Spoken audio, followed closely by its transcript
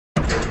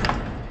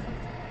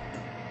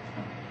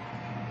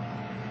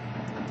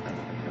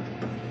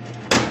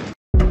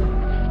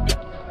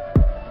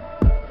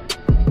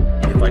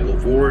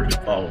forward,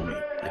 follow me.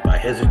 If I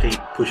hesitate,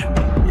 push me.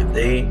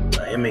 If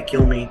I am may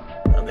kill me,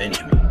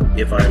 avenge me.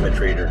 If I am a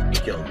traitor,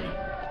 kill me.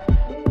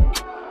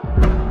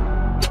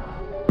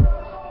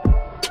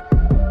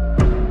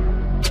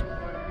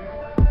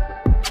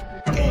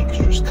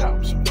 Gangsters,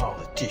 cops, and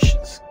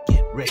politicians,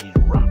 get ready to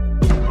rock.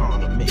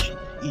 On a mission,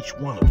 each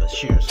one of us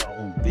shares our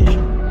own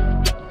vision.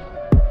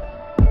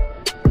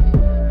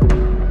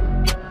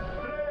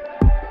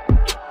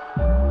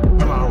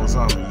 When I was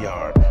on the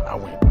yard, I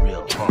went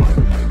real hard.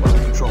 While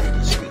I patrolled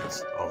the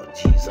streets, all the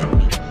G's on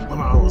me. When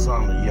I was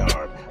on the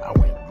yard, I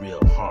went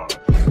real hard.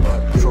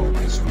 While I patrolled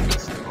the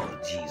streets, all the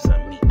G's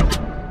on me.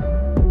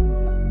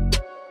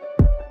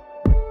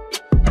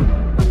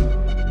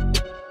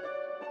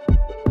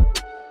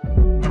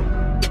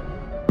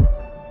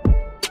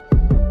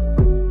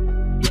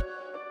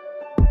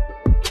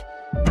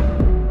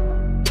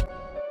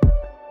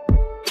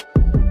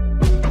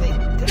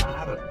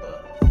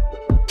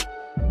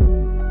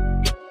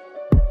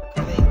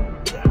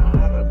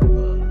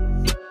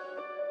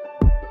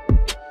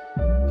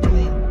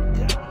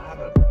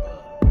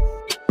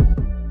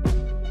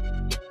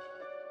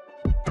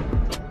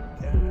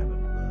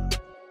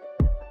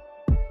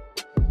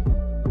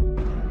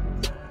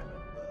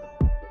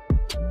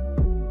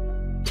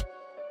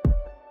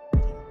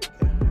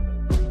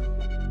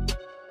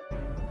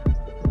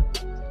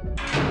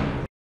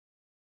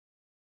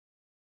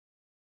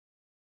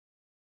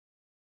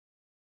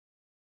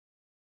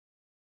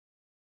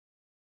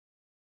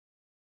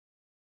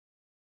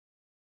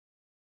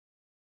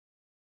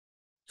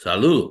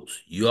 Saludos.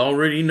 You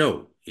already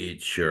know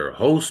it's your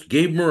host,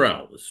 Gabe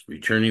Morales,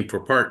 returning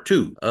for part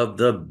 2 of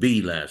the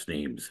B last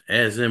names,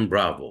 as in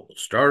Bravo.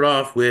 Start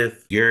off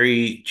with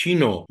Gary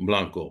Chino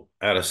Blanco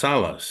out of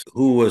Salas,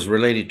 who was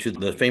related to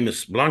the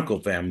famous Blanco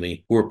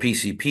family, who were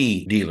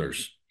PCP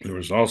dealers. There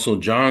was also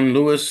John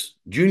Lewis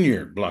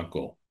Jr.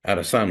 Blanco out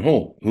of San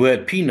Ho, who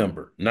had P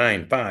number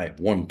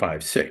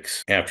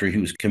 95156 after he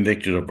was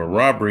convicted of a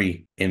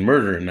robbery and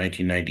murder in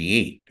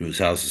 1998. He was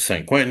housed at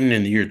San Quentin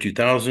in the year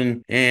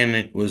 2000, and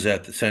it was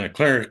at the Santa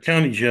Clara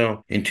County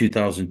Jail in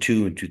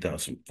 2002 and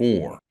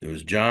 2004. There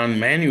was John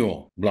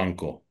Manuel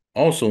Blanco,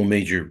 also a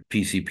major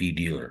PCP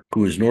dealer, who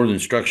was Northern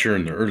Structure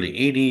in the early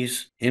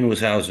 80s and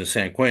was housed at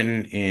San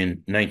Quentin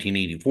in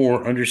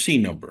 1984 under C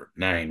number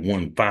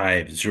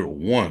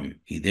 91501.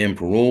 He then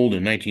paroled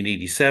in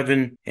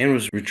 1987 and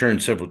was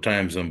returned several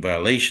times on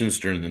violations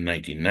during the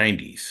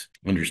 1990s.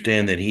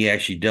 Understand that he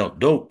actually dealt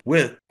dope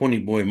with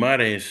Ponyboy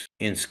Mares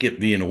and Skip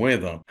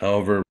Villanueva,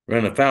 however,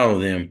 ran afoul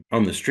of them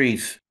on the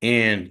streets,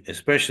 and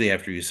especially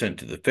after he was sent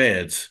to the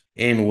feds,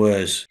 and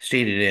was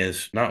stated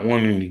as not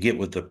wanting to get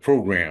with the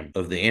program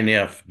of the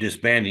NF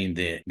disbanding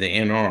the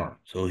NR.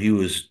 So he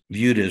was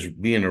viewed as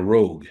being a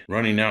rogue,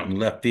 running out in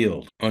left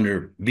field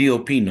under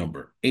BOP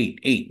number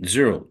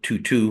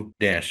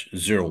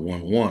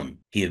 88022-011.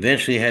 He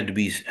eventually had to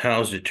be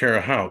housed at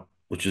Terre Haute,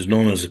 which is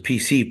known as a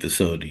PC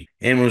facility,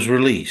 and was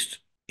released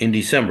in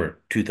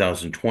December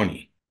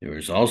 2020. There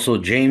is also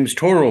James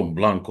Toro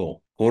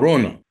Blanco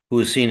Corona, who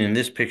is seen in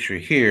this picture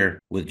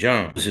here with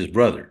John, as his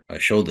brother. I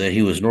showed that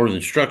he was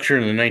Northern Structure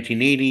in the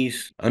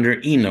 1980s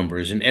under E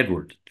numbers in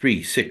Edward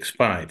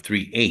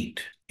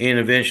 36538. And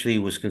eventually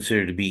was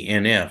considered to be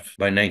NF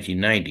by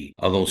 1990,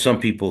 although some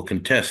people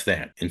contest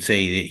that and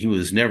say that he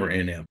was never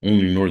NF,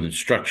 only Northern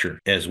Structure,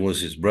 as was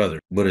his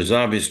brother. But it's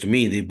obvious to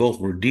me they both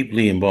were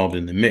deeply involved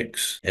in the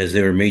mix, as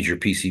they were major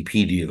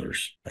PCP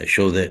dealers. I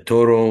show that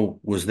Toro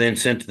was then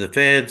sent to the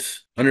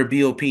feds under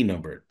BOP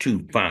number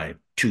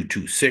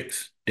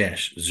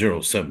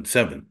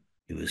 25226-077.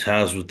 He was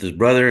housed with his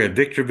brother at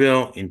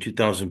Victorville in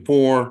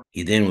 2004.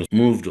 He then was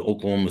moved to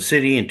Oklahoma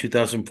City in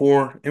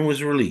 2004 and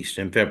was released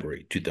in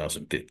February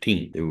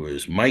 2015. There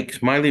was Mike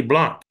Smiley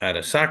Block out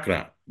of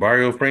Sacra,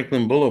 Barrio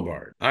Franklin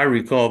Boulevard. I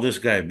recall this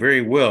guy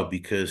very well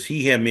because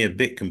he had me a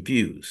bit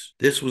confused.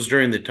 This was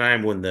during the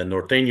time when the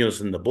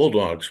Norteños and the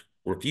Bulldogs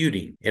were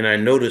feuding, and I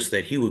noticed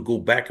that he would go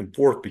back and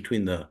forth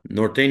between the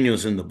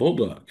Norteños and the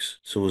Bulldogs.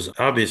 So it was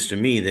obvious to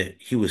me that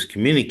he was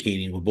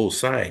communicating with both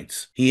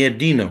sides. He had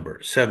D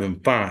number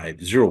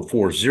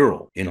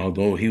 75040, and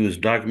although he was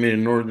documented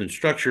in Northern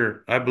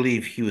Structure, I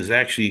believe he was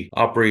actually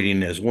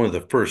operating as one of the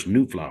first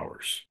New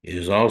Flowers. It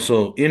is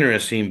also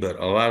interesting, but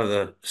a lot of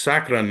the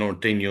Sacra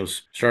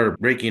Norteños started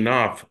breaking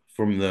off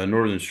from the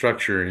Northern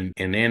Structure and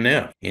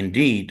NF.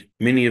 Indeed,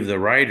 many of the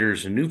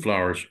riders and New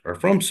Flowers are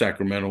from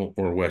Sacramento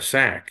or West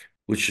Sac,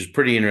 which is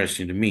pretty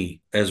interesting to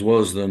me, as well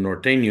as the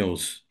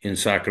Norteños in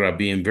Sacra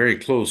being very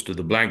close to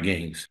the black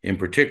gangs, in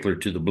particular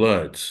to the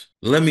Bloods.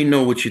 Let me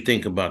know what you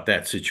think about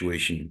that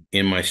situation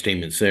in my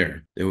statements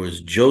there. There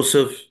was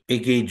Joseph,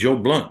 a.k.a. Joe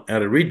Blunt,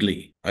 out of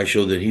Ridley. I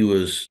showed that he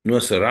was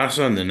Nuestra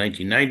Raza in the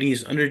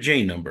 1990s under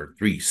J number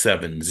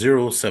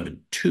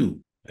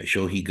 37072. I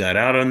show he got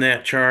out on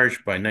that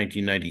charge by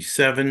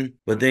 1997,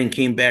 but then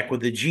came back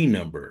with a G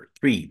number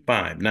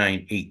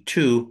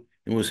 35982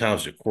 and was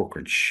housed at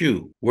Corcoran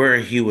Shoe, where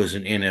he was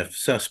an NF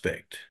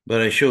suspect,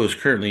 but I show is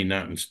currently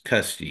not in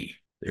custody.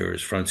 There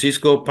is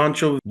Francisco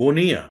Pancho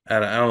Bonilla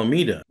out of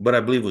Alameda, but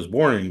I believe was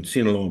born in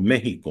Sinaloa,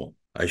 Mexico.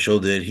 I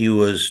showed that he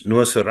was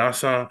Nuestra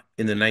Raza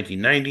in the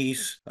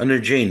 1990s under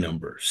J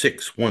number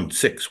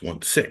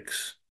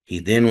 61616. He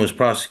then was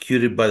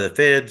prosecuted by the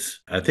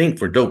feds, I think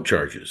for dope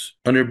charges,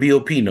 under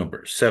BOP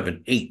number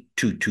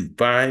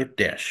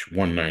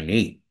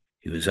 78225-198.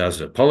 He was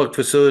housed at a public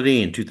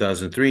facility in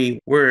 2003,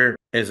 where,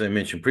 as I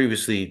mentioned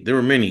previously, there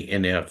were many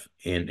NF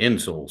and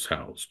NSOLs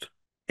housed.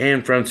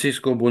 And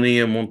Francisco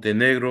Bonilla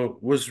Montenegro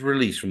was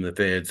released from the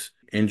feds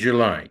in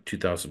July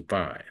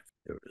 2005.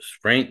 There was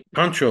Frank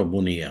Pancho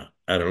Bonilla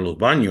out of Los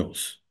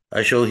Baños.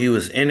 I showed he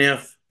was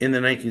NF in the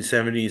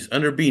 1970s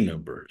under B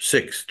number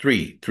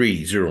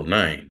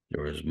 63309.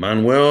 There was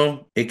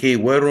Manuel, a.k.a.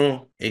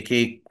 Güero,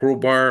 a.k.a.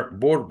 Crowbar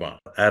Borba,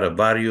 out of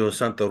Barrio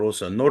Santa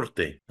Rosa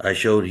Norte. I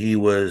showed he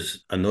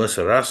was a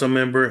Nuestra Raza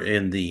member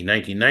in the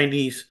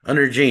 1990s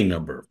under J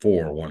number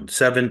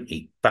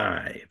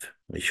 41785.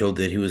 I showed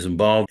that he was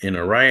involved in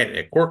a riot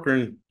at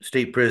Corcoran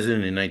State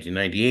Prison in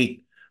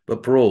 1998,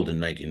 but paroled in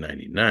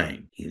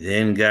 1999. He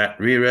then got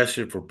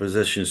rearrested for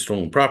possession of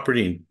stolen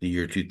property in the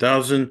year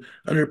 2000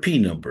 under P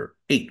number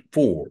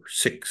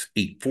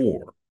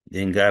 84684.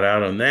 Then got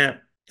out on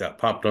that, got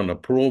popped on a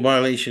parole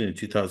violation in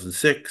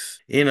 2006,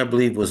 and I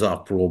believe was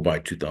off parole by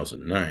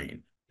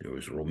 2009. There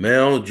was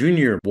Romel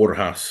Jr.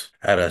 Borjas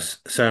out of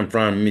San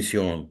Fran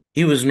Mission.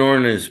 He was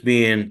known as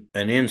being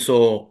an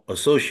INSOL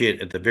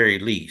associate at the very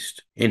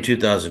least. In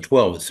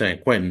 2012 at San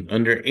Quentin,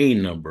 under A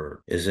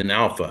number is an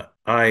Alpha,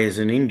 I is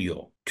an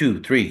Indio,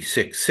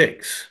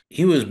 2366.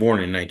 He was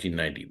born in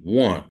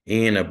 1991,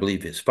 and I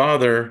believe his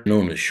father,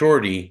 known as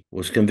Shorty,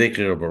 was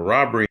convicted of a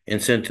robbery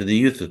and sent to the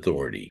Youth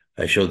Authority.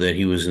 I showed that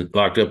he was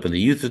locked up in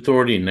the Youth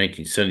Authority in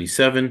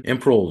 1977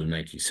 and paroled in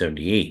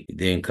 1978. He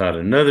then caught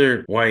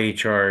another YA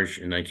charge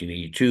in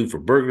 1982 for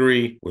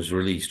burglary, was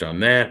released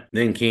on that,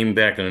 then came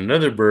back on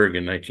another burg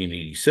in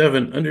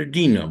 1987 under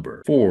D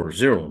number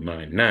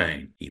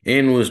 4099,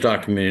 and was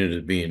documented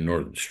as being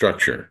Northern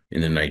Structure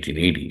in the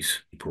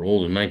 1980s. He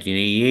paroled in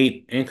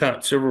 1988 and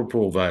caught several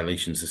parole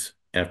violations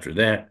after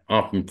that,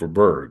 often for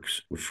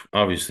burgs, which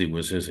obviously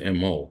was his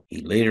MO.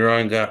 He later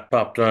on got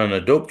popped on a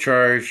dope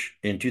charge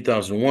in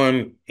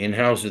 2001 and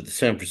housed at the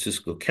San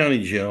Francisco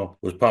County Jail,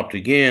 was popped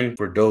again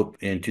for dope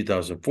in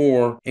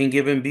 2004 and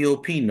given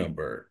BOP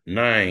number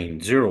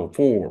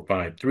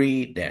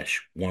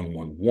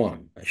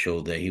 90453-111. I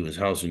showed that he was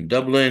housed in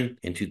Dublin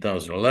in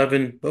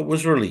 2011, but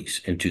was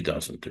released in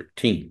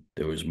 2013.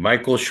 There was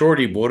Michael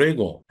Shorty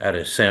Borrego out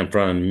of San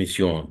Fran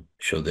Mission.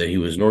 Showed that he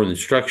was Northern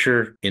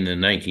Structure in the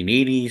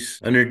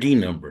 1980s under D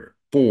number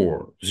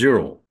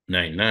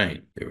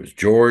 4099. There was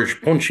George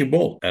Ponchi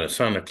Bolt out of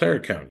Santa Clara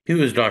County. He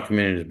was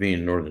documented as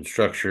being Northern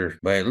Structure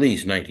by at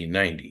least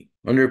 1990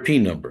 under P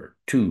number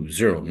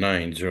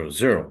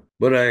 20900,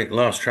 but I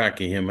lost track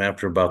of him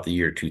after about the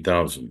year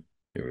 2000.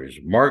 There was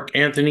Mark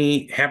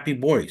Anthony Happy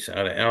Boyce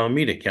out of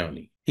Alameda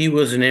County. He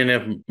was an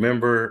NF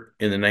member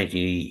in the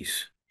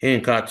 1980s.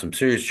 And caught some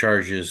serious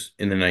charges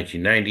in the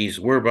 1990s,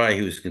 whereby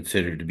he was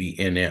considered to be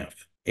NF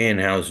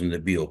and housed in the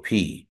BOP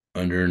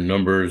under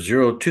number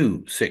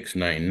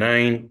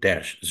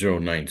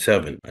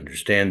 02699-097.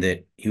 Understand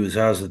that he was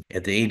housed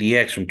at the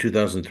ADX from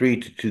 2003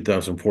 to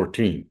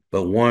 2014,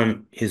 but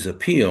won his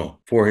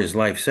appeal for his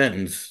life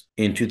sentence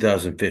in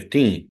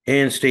 2015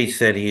 and states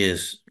that he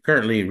is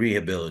currently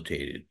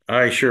rehabilitated.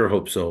 I sure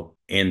hope so.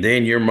 And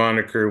then your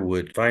moniker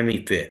would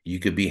finally fit. You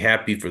could be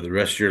happy for the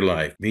rest of your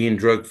life, being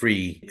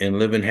drug-free and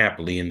living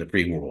happily in the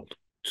free world.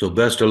 So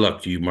best of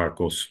luck to you,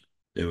 Marcos.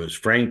 There was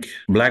Frank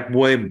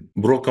Blackboy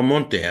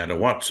Brocamonte out of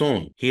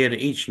Watson. He had an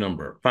H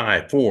number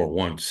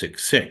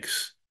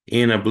 54166.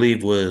 And I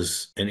believe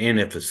was an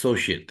NF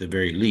associate at the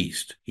very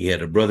least. He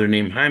had a brother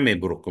named Jaime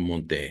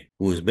Brocamonte,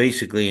 who was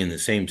basically in the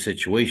same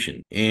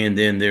situation. And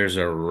then there's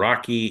a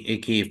Rocky,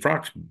 a.k.a.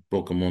 Frox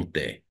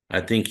Brocamonte. I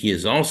think he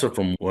is also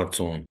from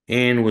Watson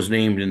and was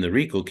named in the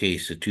RICO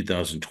case of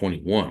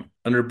 2021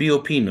 under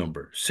BOP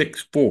number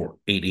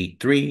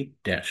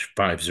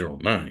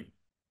 64883-509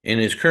 and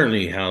is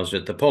currently housed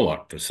at the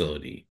Pollock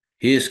facility.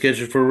 He is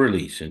scheduled for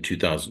release in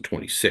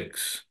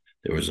 2026.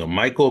 There was a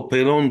Michael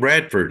Pelon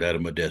Bradford out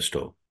of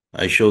Modesto.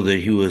 I show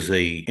that he was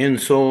a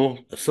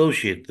INSOL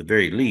associate at the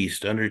very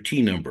least under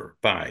T number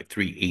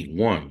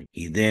 5381.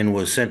 He then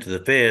was sent to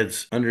the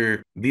feds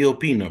under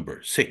BOP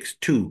number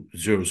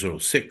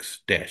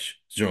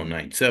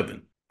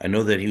 62006-097. I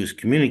know that he was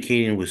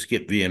communicating with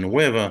Skip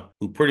Villanueva,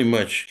 who pretty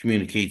much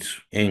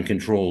communicates and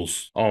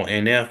controls all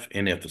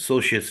NF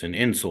associates, and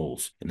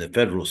INSOLs in the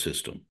federal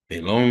system.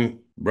 Pelon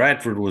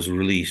Bradford was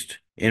released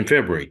in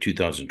February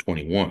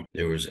 2021.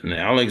 There was an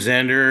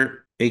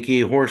Alexander,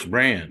 a.k.a. Horst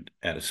Brand,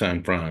 out of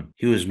San Fran.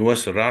 He was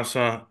Nuestra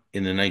Raza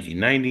in the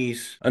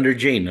 1990s under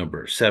J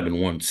number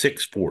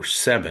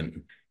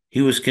 71647.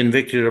 He was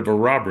convicted of a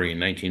robbery in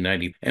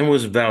 1990 and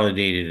was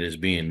validated as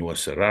being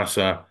Nuestra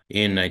Raza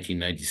in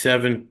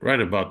 1997,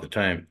 right about the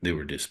time they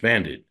were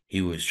disbanded.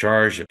 He was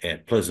charged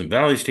at Pleasant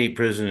Valley State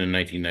Prison in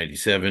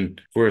 1997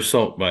 for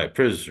assault by a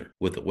prisoner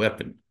with a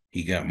weapon.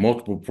 He got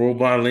multiple parole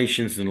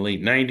violations in the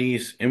late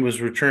 90s and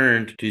was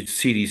returned to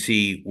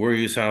CDC, where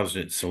he was housed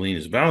at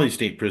Salinas Valley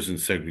State Prison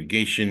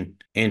segregation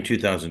in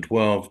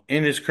 2012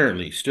 and is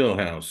currently still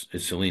housed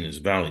at Salinas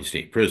Valley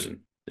State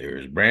Prison.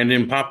 There's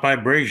Brandon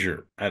Popeye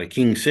Brazier out of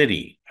King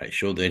City. I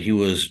showed that he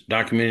was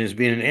documented as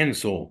being an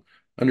NSOL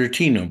under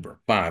T number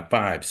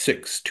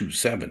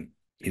 55627.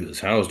 He was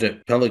housed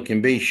at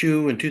Pelican Bay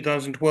SHU in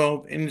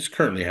 2012 and is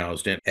currently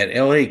housed at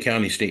LA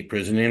County State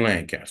Prison in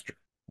Lancaster.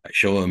 I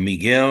show a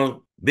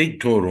Miguel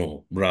Big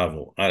Toro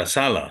Bravo out of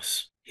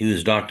Salas. He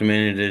was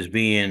documented as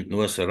being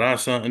Nuestra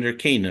Raza under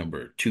K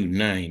number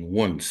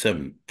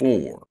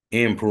 29174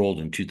 and paroled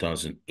in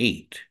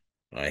 2008.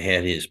 I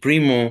had his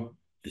primo,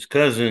 his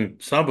cousin,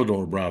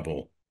 Salvador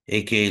Bravo,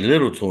 aka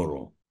Little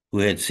Toro, who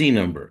had C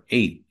number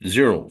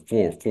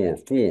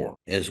 80444,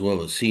 as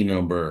well as C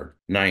number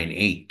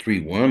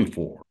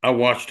 98314. I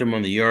watched him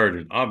on the yard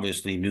and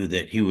obviously knew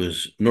that he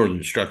was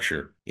Northern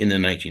Structure in the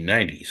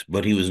 1990s,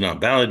 but he was not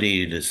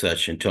validated as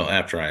such until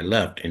after I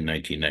left in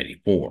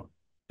 1994.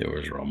 There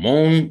was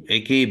Ramon,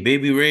 aka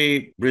Baby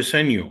Ray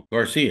Briseño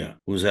Garcia,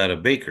 who was out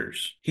of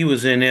Bakers. He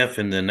was NF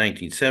in the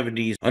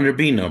 1970s under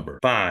B number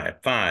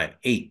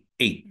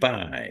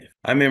 55885.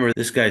 I remember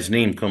this guy's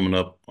name coming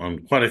up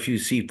on quite a few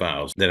C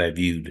files that I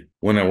viewed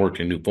when I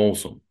worked in New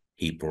Folsom.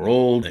 He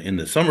paroled in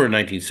the summer of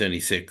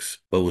 1976,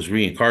 but was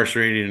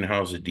reincarcerated and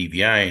housed at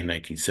DVI in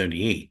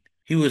 1978.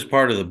 He was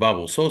part of the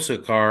Babo Sosa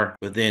car,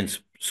 but then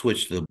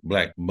switched to the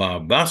Black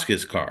Bob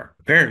Vasquez car.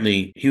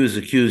 Apparently, he was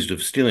accused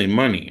of stealing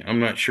money.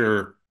 I'm not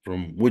sure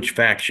from which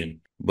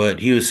faction, but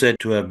he was said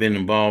to have been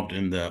involved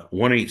in the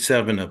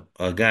 187 of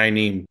a guy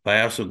named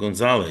Payaso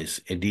Gonzalez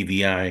at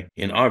DVI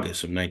in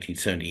August of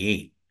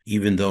 1978.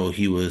 Even though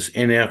he was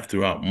NF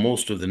throughout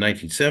most of the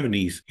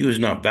 1970s, he was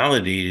not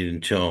validated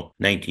until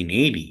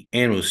 1980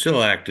 and was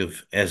still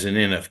active as an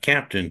NF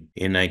captain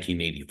in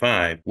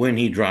 1985 when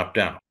he dropped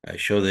out. I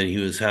show that he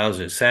was housed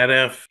at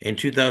SADF in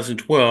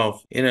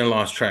 2012, and I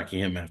lost track of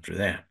him after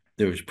that.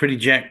 There was Pretty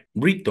Jack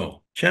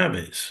Brito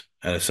Chavez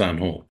out of San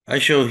Juan. I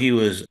show he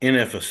was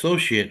NF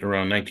associate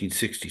around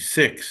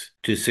 1966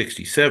 to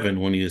 67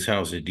 when he was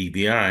housed at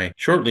DVI,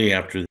 shortly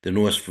after the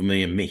Nuestra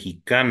Familia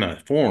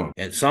Mexicana formed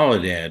at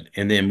Soledad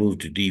and then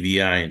moved to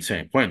DVI in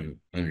San Quentin.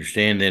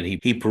 Understand that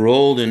he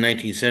paroled in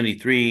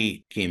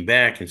 1973, came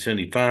back in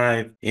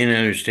 75, and I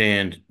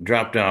understand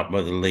dropped out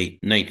by the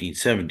late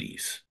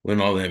 1970s when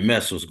all that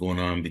mess was going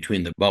on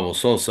between the Babo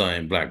Sosa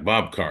and Black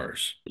Bob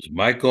cars. It was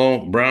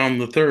Michael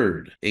Brown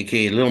III,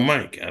 aka Little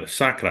Mike out of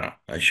Sacra.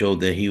 I showed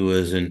that he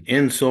was an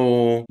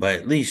NSOL by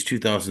at least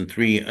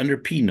 2003 under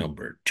P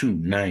number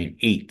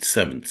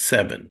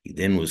 29877. He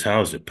then was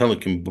housed at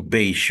Pelican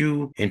Bay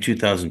SHU in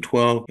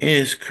 2012 and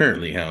is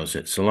currently housed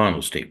at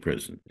Solano State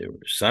Prison. There were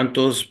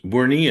Santos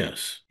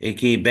Bornias,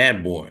 aka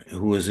Bad Boy,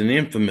 who was an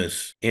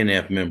infamous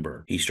NF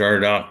member. He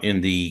started out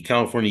in the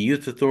California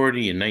Youth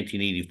Authority in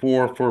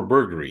 1984 for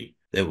burglary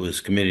that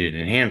was committed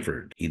in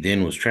Hanford. He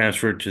then was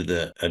transferred to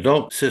the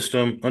adult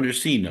system under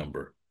C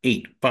number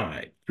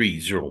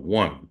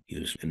 85301. He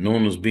was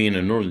known as being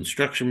a Northern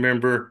Structure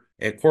member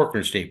at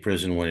Corcoran State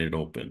Prison when it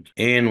opened,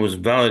 and was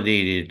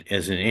validated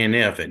as an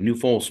NF at New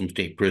Folsom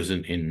State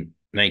Prison in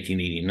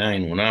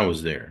 1989 when I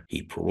was there.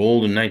 He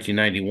paroled in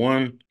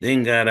 1991,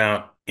 then got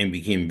out and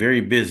became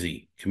very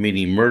busy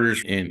committing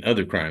murders and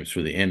other crimes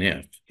for the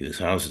NF. He was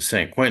housed at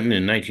San Quentin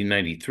in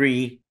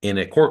 1993 and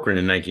at Corcoran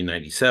in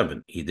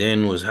 1997. He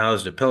then was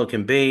housed at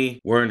Pelican Bay,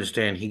 where I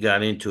understand he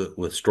got into it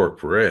with Stork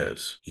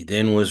Perez. He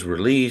then was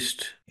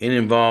released and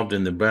involved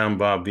in the Brown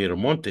Bob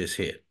Viramontes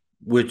hit,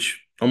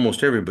 which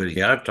almost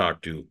everybody I've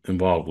talked to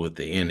involved with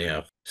the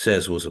NF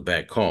says was a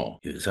bad call.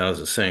 He was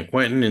housed at San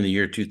Quentin in the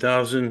year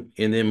 2000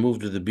 and then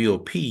moved to the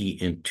BOP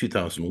in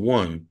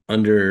 2001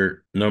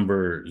 under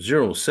number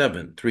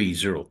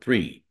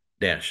 07303.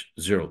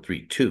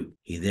 032.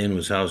 He then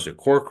was housed at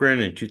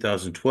Corcoran in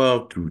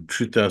 2012 through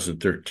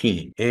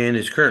 2013 and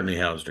is currently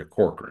housed at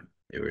Corcoran.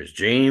 There was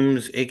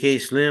James, a.k.a.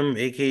 Slim,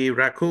 a.k.a.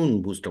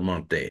 Raccoon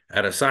Bustamante,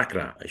 out of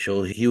Sacra. I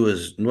show he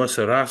was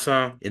Nuestra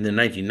Raza in the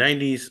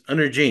 1990s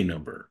under J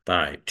number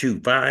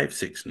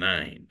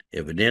 52569.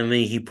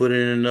 Evidently, he put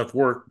in enough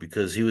work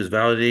because he was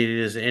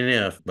validated as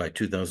NF by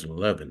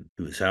 2011.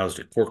 He was housed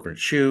at Corcoran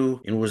SHU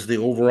and was the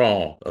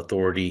overall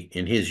authority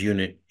in his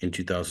unit in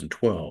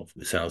 2012. He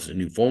was housed at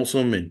New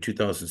Folsom in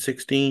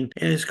 2016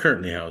 and is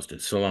currently housed at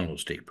Solano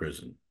State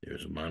Prison.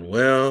 There's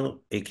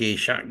Manuel, a.k.a.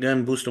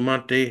 Shotgun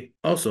Bustamante,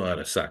 also out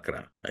of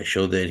Sacra. I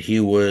show that he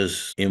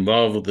was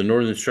involved with the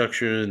Northern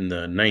Structure in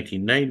the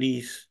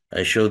 1990s.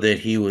 I show that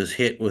he was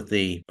hit with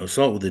the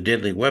assault with a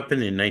deadly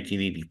weapon in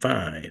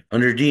 1985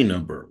 under D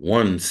number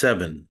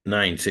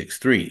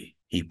 17963.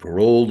 He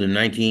paroled in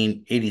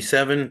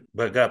 1987,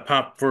 but got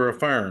popped for a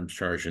firearms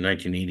charge in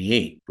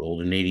 1988.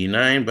 Paroled in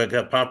 89, but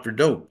got popped for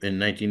dope in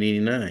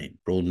 1989.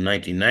 Paroled in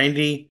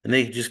 1990, and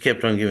they just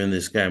kept on giving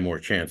this guy more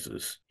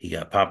chances. He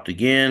got popped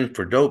again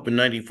for dope in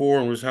 94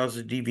 and was housed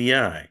at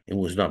DVI and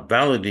was not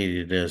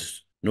validated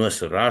as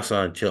Nuestra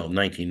Raza until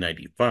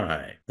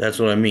 1995. That's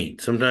what I mean.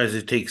 Sometimes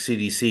it takes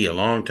CDC a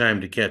long time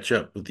to catch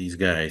up with these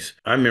guys.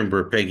 I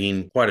remember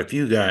pegging quite a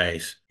few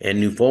guys at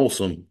New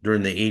Folsom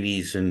during the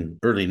 80s and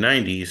early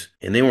 90s,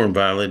 and they weren't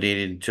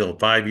validated until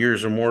 5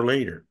 years or more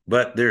later.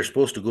 But they're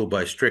supposed to go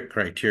by strict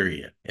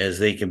criteria, as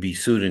they can be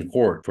sued in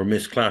court for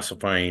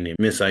misclassifying and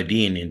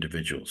mis-IDing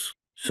individuals.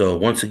 So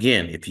once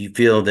again, if you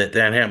feel that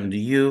happened to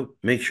you,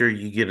 make sure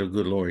you get a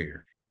good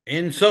lawyer.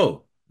 And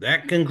so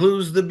that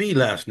concludes the B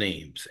last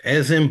names,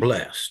 as in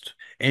blessed.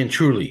 And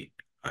truly,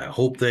 I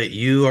hope that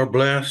you are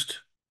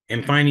blessed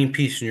and finding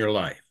peace in your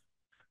life.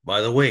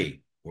 By the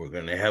way, we're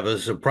going to have a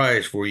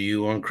surprise for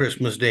you on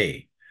Christmas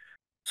Day.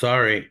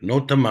 Sorry, no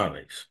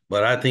tamales,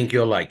 but I think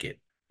you'll like it.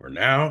 For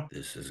now,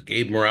 this is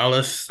Gabe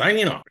Morales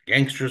signing off.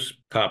 Gangsters,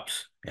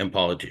 cops, and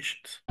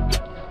politicians.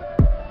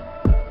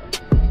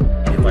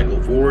 If I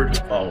go forward,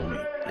 follow me.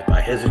 If I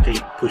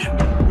hesitate, push me.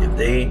 If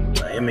they,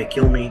 I may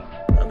kill me,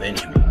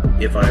 avenge me.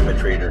 If I am a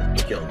traitor,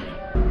 kill me.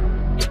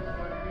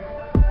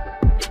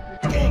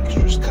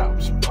 Gangsters,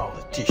 cops, and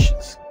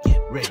politicians,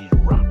 get ready to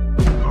rock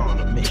on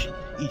a mission.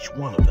 Each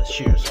one of us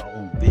shares our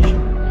own vision.